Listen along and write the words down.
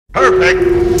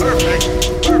Perfect.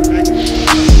 Perfect. Perfect.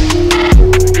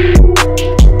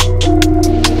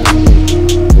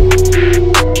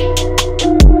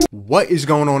 What is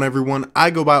going on, everyone?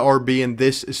 I go by RB and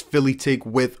this is Philly Take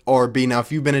with RB. Now,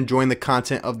 if you've been enjoying the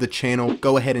content of the channel,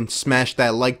 go ahead and smash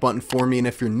that like button for me. And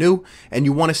if you're new and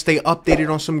you want to stay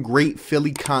updated on some great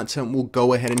Philly content, we'll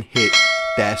go ahead and hit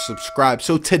that subscribe.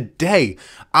 So today,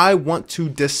 I want to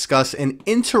discuss an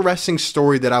interesting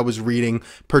story that I was reading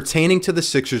pertaining to the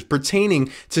Sixers,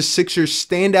 pertaining to Sixers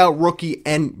standout rookie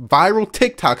and viral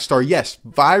TikTok star. Yes,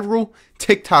 viral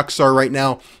TikTok star right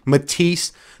now,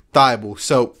 Matisse Thybulle.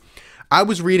 So I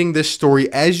was reading this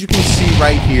story, as you can see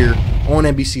right here on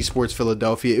NBC Sports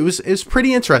Philadelphia. It's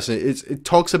pretty interesting. It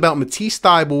talks about Matisse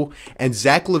Thybulle and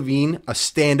Zach Lavine, a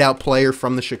standout player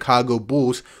from the Chicago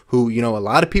Bulls, who, you know, a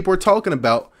lot of people are talking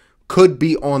about could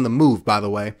be on the move, by the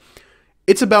way.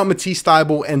 It's about Matisse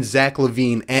Thybulle and Zach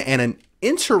Lavine and an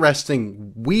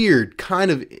interesting, weird,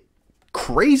 kind of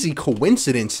crazy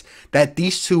coincidence that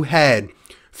these two had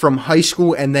from high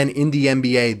school and then in the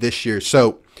NBA this year.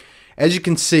 So, as you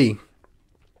can see,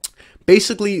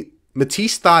 basically,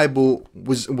 Matisse Thybulle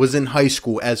was in high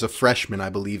school as a freshman, I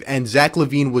believe, and Zach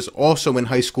Lavine was also in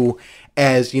high school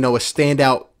as, you know, a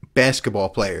standout basketball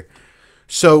player.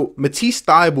 So Matisse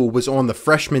Thybulle was on the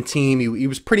freshman team. He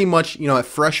was pretty much, you know, a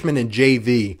freshman in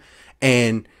JV,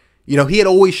 and you know, he had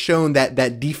always shown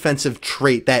that defensive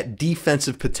trait, that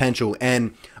defensive potential.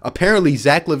 And apparently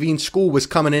Zach Lavine's school was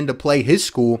coming in to play his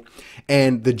school,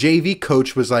 and the JV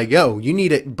coach was like, yo, you need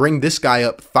to bring this guy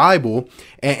up, Thybulle,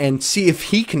 and see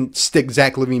if he can stick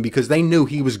Zach Lavine, because they knew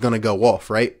he was going to go off,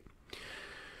 right?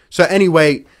 So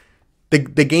anyway,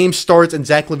 the game starts, and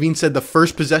Zach Lavine said the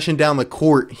first possession down the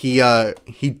court, he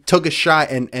took a shot,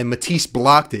 and Matisse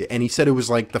blocked it. And he said it was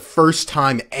like the first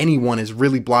time anyone has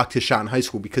really blocked his shot in high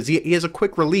school, because he has a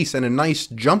quick release and a nice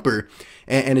jumper,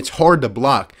 and it's hard to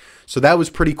block. So that was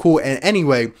pretty cool. And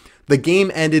anyway, the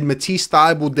game ended. Matisse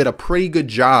Thybulle did a pretty good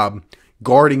job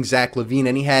guarding Zach Lavine,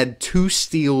 and he had 2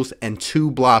 steals and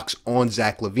 2 blocks on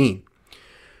Zach Lavine.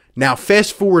 Now,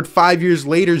 fast forward 5 years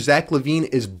later, Zach Lavine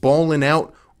is balling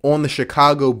out on the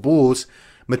Chicago Bulls.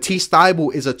 Matisse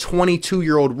Thybulle is a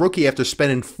 22-year-old rookie after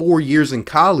spending 4 years in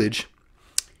college,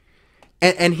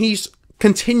 and he's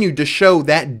continued to show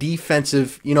that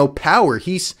defensive, you know, power.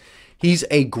 He's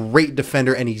a great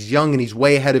defender, and he's young, and he's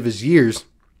way ahead of his years.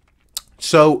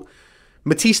 So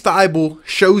Matisse Thybulle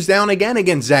shows down again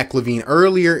against Zach Lavine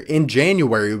earlier in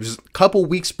January. It was a couple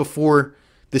weeks before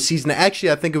the season.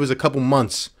 Actually, I think it was a couple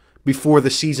months before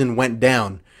the season went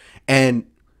down, and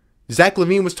Zach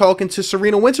Lavine was talking to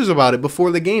Serena Winters about it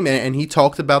before the game, and he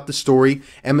talked about the story,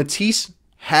 and Matisse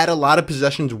had a lot of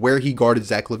possessions where he guarded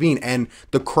Zach Lavine. And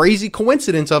the crazy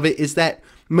coincidence of it is that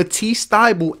Matisse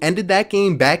Thybulle ended that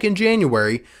game back in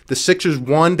January. The Sixers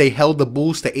won. They held the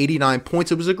Bulls to 89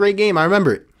 points. It was a great game. I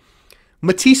remember it.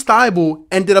 Matisse Thybulle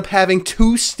ended up having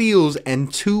 2 steals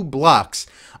and 2 blocks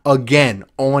again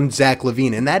on Zach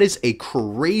Lavine, and that is a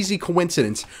crazy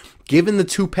coincidence. Given the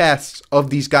 2 paths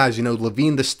of these guys, you know,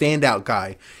 Lavine, the standout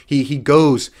guy, he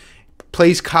goes,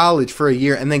 plays college for a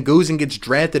year, and then goes and gets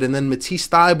drafted. And then Matisse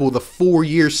Thybulle, the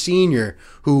 4-year senior,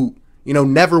 who, you know,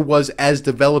 never was as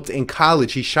developed in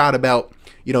college. He shot about,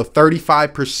 you know,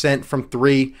 35% from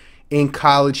 3 in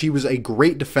college. He was a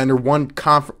great defender, won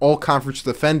all-conference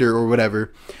defender or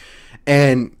whatever.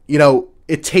 And, you know,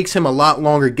 it takes him a lot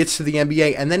longer, gets to the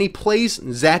NBA, and then he plays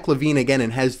Zach Lavine again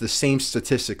and has the same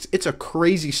statistics. It's a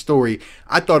crazy story.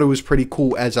 I thought it was pretty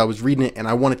cool as I was reading it, and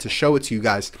I wanted to show it to you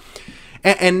guys.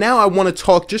 And now I want to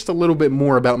talk just a little bit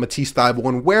more about Matisse Thybulle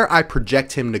and where I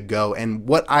project him to go and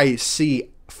what I see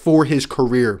for his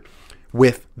career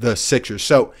with the Sixers.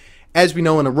 So, as we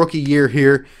know, in a rookie year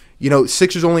here, you know,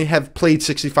 Sixers only have played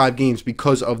 65 games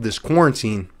because of this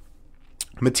quarantine.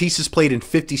 Matisse has played in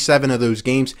 57 of those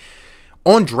games.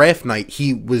 On draft night,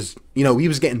 he was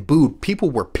getting booed.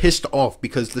 People were pissed off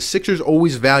because the Sixers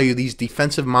always value these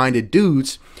defensive-minded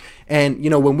dudes. And, you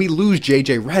know, when we lose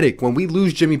J.J. Redick, when we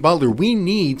lose Jimmy Butler, we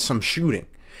need some shooting.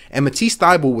 And Matisse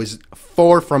Thybulle was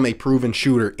far from a proven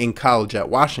shooter in college at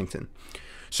Washington.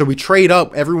 So we trade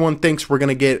up. Everyone thinks we're going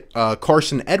to get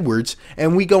Carson Edwards,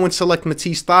 and we go and select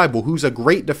Matisse Thybulle, who's a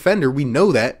great defender. We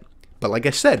know that. But like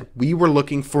I said, we were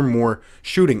looking for more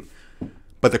shooting.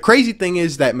 But the crazy thing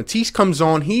is that Matisse comes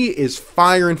on, he is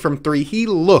firing from 3. He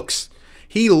looks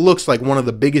like one of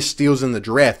the biggest steals in the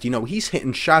draft. You know, he's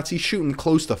hitting shots. He's shooting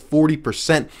close to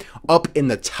 40%, up in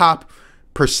the top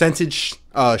percentage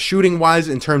shooting-wise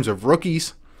in terms of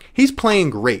rookies. He's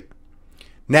playing great.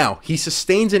 Now, he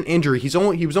sustains an injury.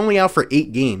 He was only out for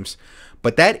 8 games.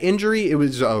 But that injury, it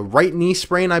was a right knee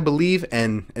sprain, I believe,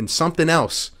 and something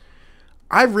else.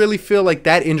 I really feel like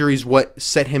that injury is what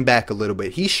set him back a little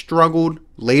bit. He struggled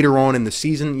later on in the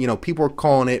season. You know, people are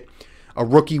calling it a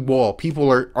rookie wall.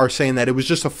 People are saying that it was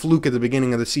just a fluke at the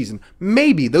beginning of the season.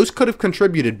 Maybe those could have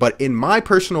contributed, but in my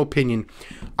personal opinion,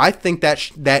 I think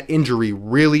that injury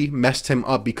really messed him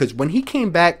up, because when he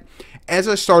came back, as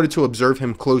I started to observe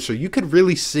him closer, you could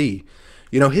really see,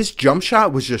 you know, his jump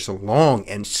shot was just long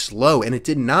and slow, and it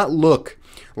did not look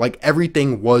like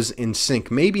everything was in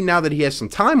sync. Maybe now that he has some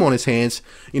time on his hands,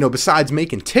 you know, besides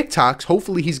making TikToks,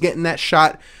 hopefully he's getting that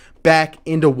shot back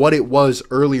into what it was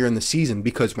earlier in the season,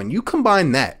 because when you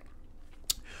combine that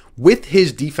with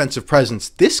his defensive presence,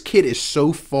 this kid is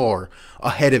so far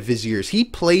ahead of his years. He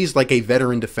plays like a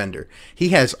veteran defender. He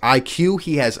has IQ.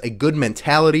 He has a good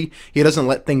mentality. He doesn't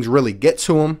let things really get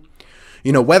to him.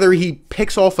 You know, whether he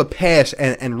picks off a pass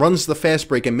and runs the fast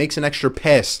break and makes an extra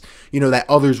pass, you know, that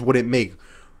others wouldn't make.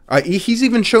 He's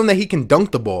even shown that he can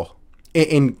dunk the ball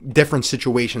in different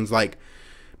situations. Like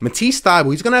Matisse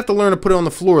Thybulle, he's going to have to learn to put it on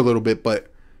the floor a little bit,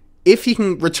 but if he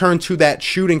can return to that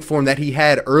shooting form that he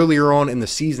had earlier on in the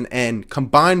season, and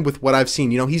combined with what I've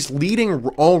seen, you know, he's leading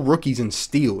all rookies in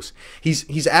steals.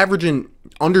 He's averaging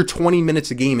under 20 minutes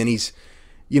a game, and he's,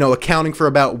 you know, accounting for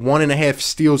about 1.5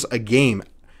 steals a game.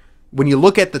 When you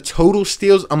look at the total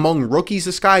steals among rookies,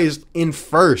 this guy is in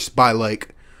first by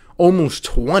like almost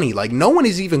 20. Like, no one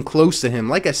is even close to him.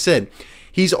 Like I said,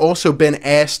 he's also been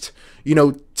asked, you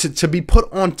know, to be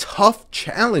put on tough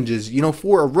challenges, you know,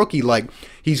 for a rookie. Like,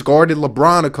 he's guarded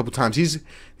LeBron a couple times.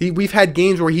 We've had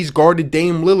games where he's guarded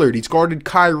Dame Lillard. He's guarded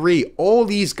Kyrie. All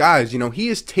these guys, you know, he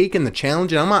has taken the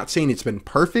challenge. And I'm not saying it's been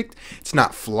perfect. It's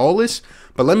not flawless.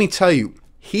 But let me tell you,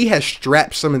 he has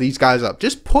strapped some of these guys up.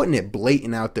 Just putting it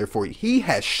blatant out there for you. He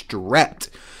has strapped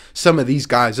some of these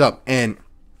guys up. And,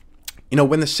 you know,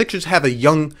 when the Sixers have a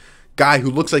young guy who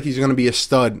looks like he's going to be a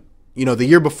stud, you know, the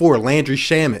year before, Landry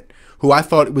Shamet, who I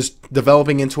thought was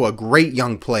developing into a great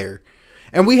young player,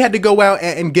 and we had to go out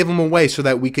and give him away so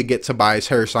that we could get Tobias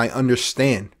Harris. I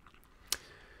understand.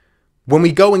 When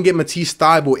we go and get Matisse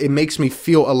Thybulle, it makes me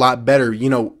feel a lot better,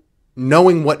 you know,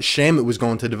 knowing what Shamet was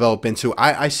going to develop into.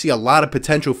 I see a lot of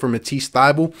potential for Matisse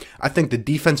Thybulle. I think the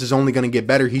defense is only going to get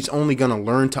better. He's only going to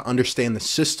learn to understand the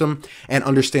system and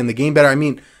understand the game better. I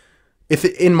mean,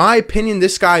 in my opinion,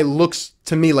 this guy looks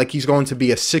to me like he's going to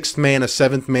be a 6th man, a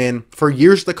 7th man for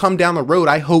years to come down the road.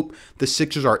 I hope the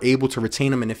Sixers are able to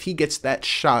retain him. And if he gets that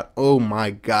shot, oh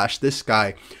my gosh, this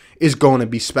guy is going to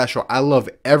be special. I love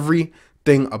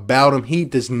everything about him. He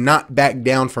does not back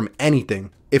down from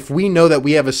anything. If we know that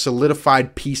we have a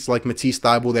solidified piece like Matisse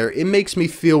Thybulle there, it makes me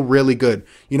feel really good.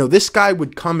 You know, this guy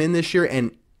would come in this year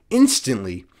and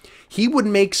instantly he would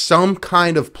make some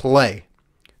kind of play.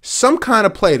 Some kind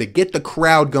of play to get the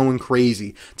crowd going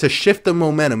crazy, to shift the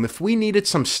momentum. If we needed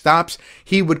some stops,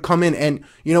 he would come in. And,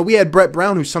 you know, we had Brett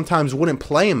Brown, who sometimes wouldn't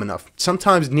play him enough.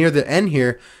 Sometimes near the end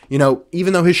here, you know,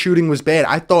 even though his shooting was bad,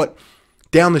 I thought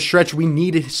down the stretch we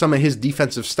needed some of his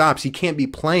defensive stops. He can't be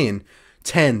playing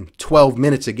 10, 12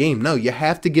 minutes a game. No, you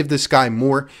have to give this guy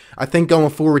more. I think going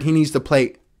forward, he needs to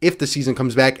play, if the season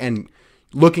comes back, and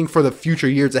looking for the future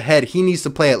years ahead, he needs to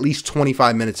play at least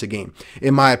 25 minutes a game,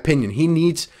 in my opinion. He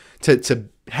needs to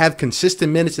have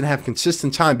consistent minutes and have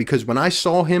consistent time, because when I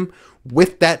saw him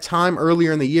with that time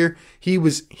earlier in the year, he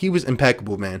was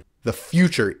impeccable, man. The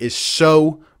future is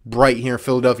so bright here in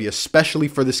Philadelphia, especially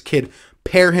for this kid.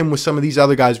 Pair him with some of these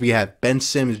other guys we have, Ben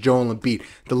Simmons, Joel Embiid.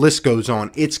 The list goes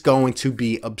on. It's going to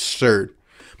be absurd.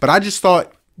 But I just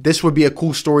thought this would be a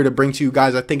cool story to bring to you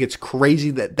guys. I think it's crazy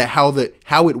that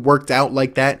how it worked out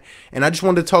like that. And I just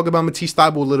wanted to talk about Matisse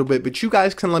Thybulle a little bit, but you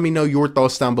guys can let me know your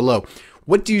thoughts down below.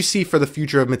 What do you see for the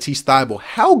future of Matisse Thybulle?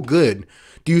 How good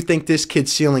do you think this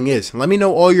kid's ceiling is? Let me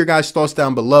know all your guys' thoughts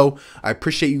down below. I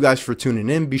appreciate you guys for tuning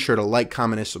in. Be sure to like,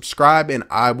 comment, and subscribe, and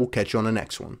I will catch you on the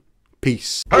next one.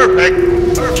 Peace. Perfect.